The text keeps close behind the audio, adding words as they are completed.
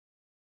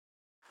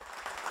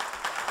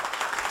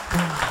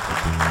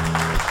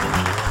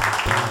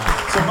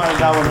So, meine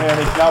Damen und Herren,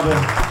 ich glaube,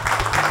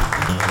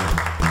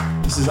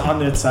 es ist an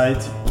der Zeit,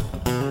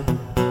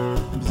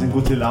 ein bisschen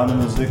gute Laune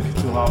Musik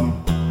zu haben.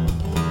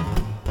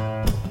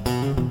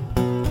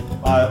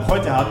 Weil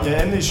heute hatten wir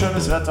endlich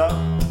schönes Wetter.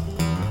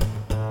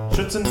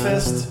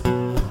 Schützenfest,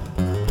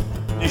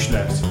 nicht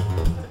schlecht.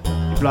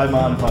 Ich bleibe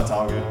mal ein paar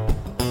Tage.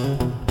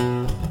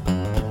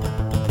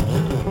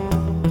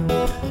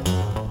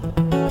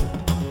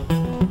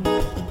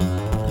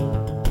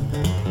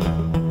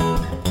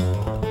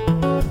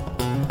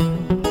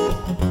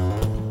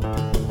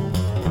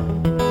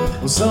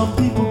 Well, some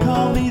people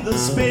call me the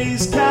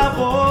space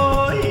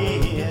cowboy,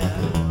 yeah.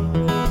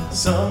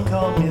 Some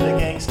call me the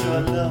gangster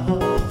of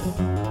love.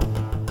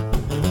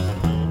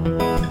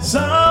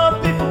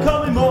 Some people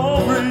call me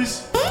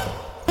Maurice,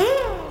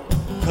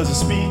 'cause I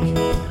speak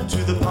to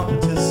the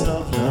pompous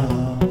of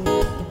love.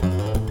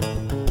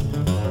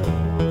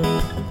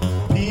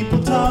 People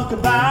talk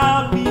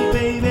about me,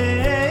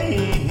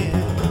 baby.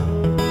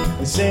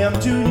 They say I'm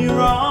doing you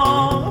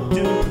wrong, I'm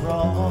doing you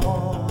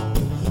wrong.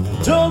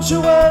 Don't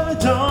you worry,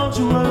 don't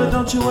you worry,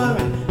 don't you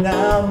worry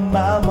now,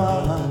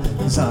 mama,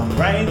 'cause I'm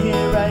right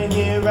here, right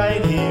here,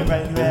 right here,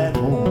 right here at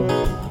home.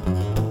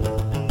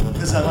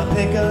 'Cause I'm a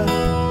picker,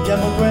 I'm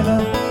a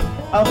winner,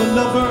 I'm a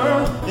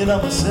lover, and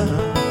I'm a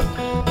sinner.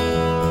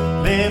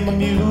 Play my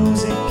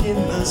music in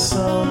the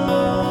sun.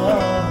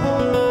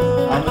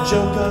 I'm a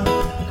joker,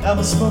 I'm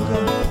a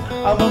smoker,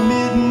 I'm a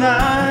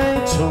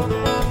midnight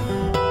toker.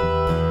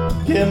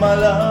 Get my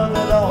love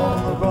and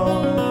on the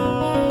run.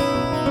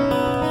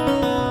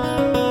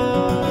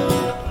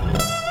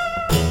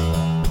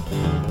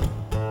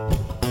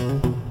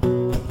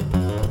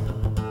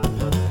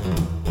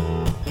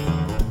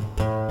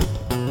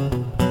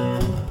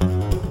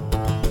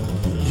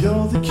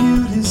 You're the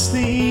cutest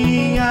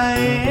thing I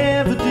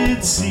ever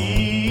did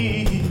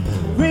see.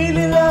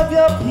 Really love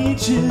your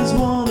peaches,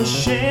 wanna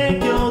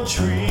shake your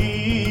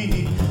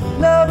tree.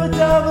 Love it,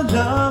 love it,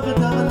 love it,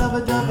 love it, love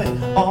it, love it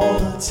all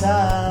the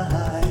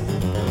time.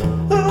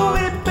 Ooh,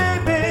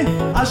 baby,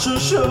 I shall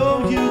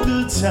show you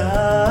good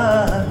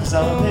time. 'Cause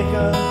I'm a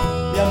picker,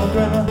 yeah, I'm a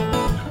grinner,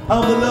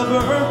 I'm a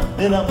lover,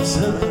 and I'm a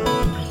sinner.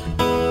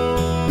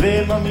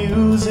 Play my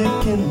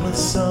music in the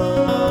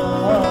sun.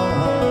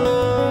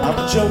 I'm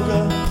a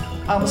joker,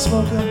 I'm a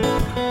smoker,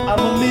 I'm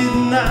a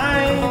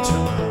midnight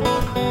toker.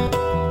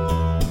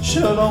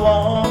 Sure don't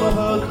wanna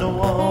hurt no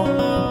one.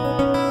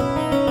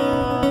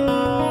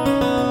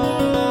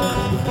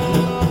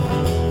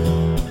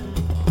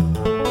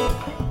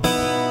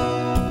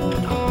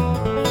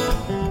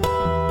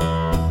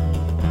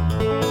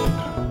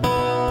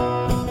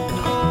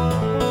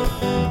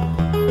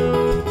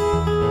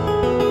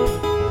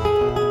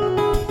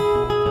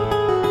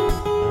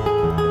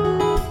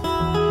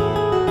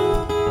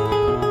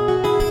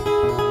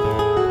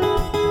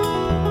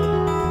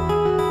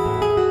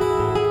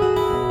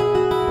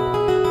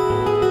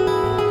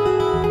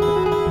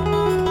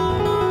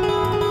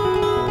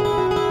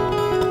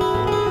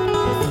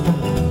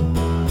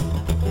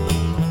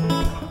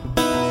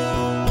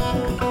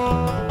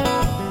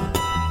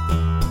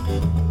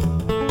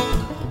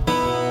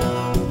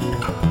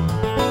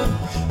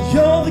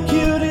 You're the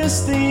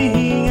cutest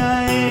thing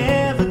I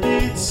ever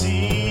did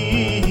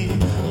see.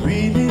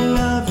 Really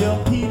love your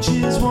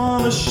peaches,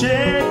 wanna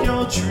shake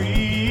your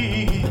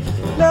tree.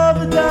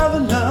 Love it, love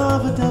it,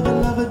 love it, love it,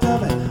 love it,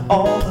 love it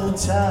all the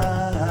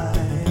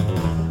time.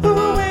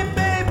 Ooh,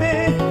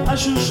 baby, I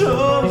should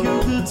show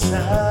you good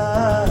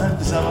time.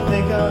 'Cause I'm a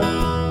picker,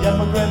 yeah,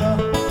 I'm a grinner,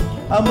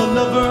 I'm a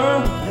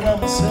lover, and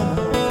I'm a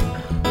sinner.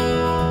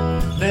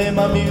 Play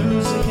my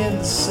music in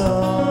the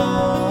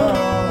sun.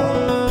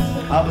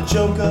 I'm a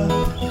joker,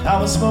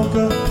 I'm a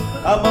smoker,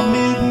 I'm a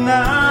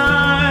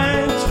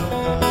midnight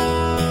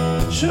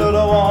toker. Sure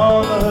don't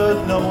wanna hurt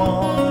no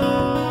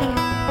one.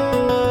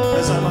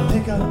 'Cause I'm a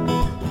picker,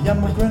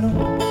 I'm a grinner,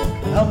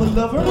 I'm a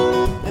lover,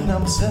 and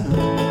I'm a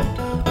sinner.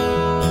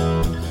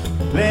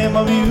 Play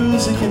my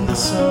music in the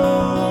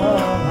sun.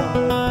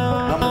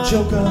 I'm a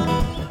joker,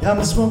 I'm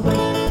a smoker,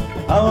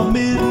 I'm a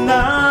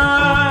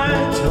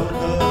midnight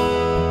toker.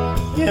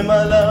 Get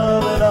my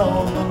love and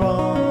on the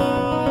run.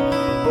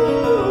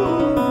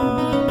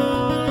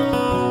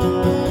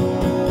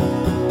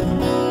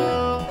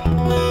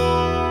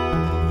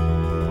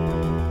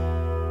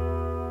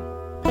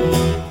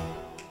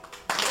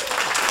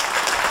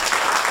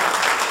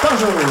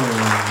 Bonjour,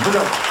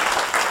 bonjour.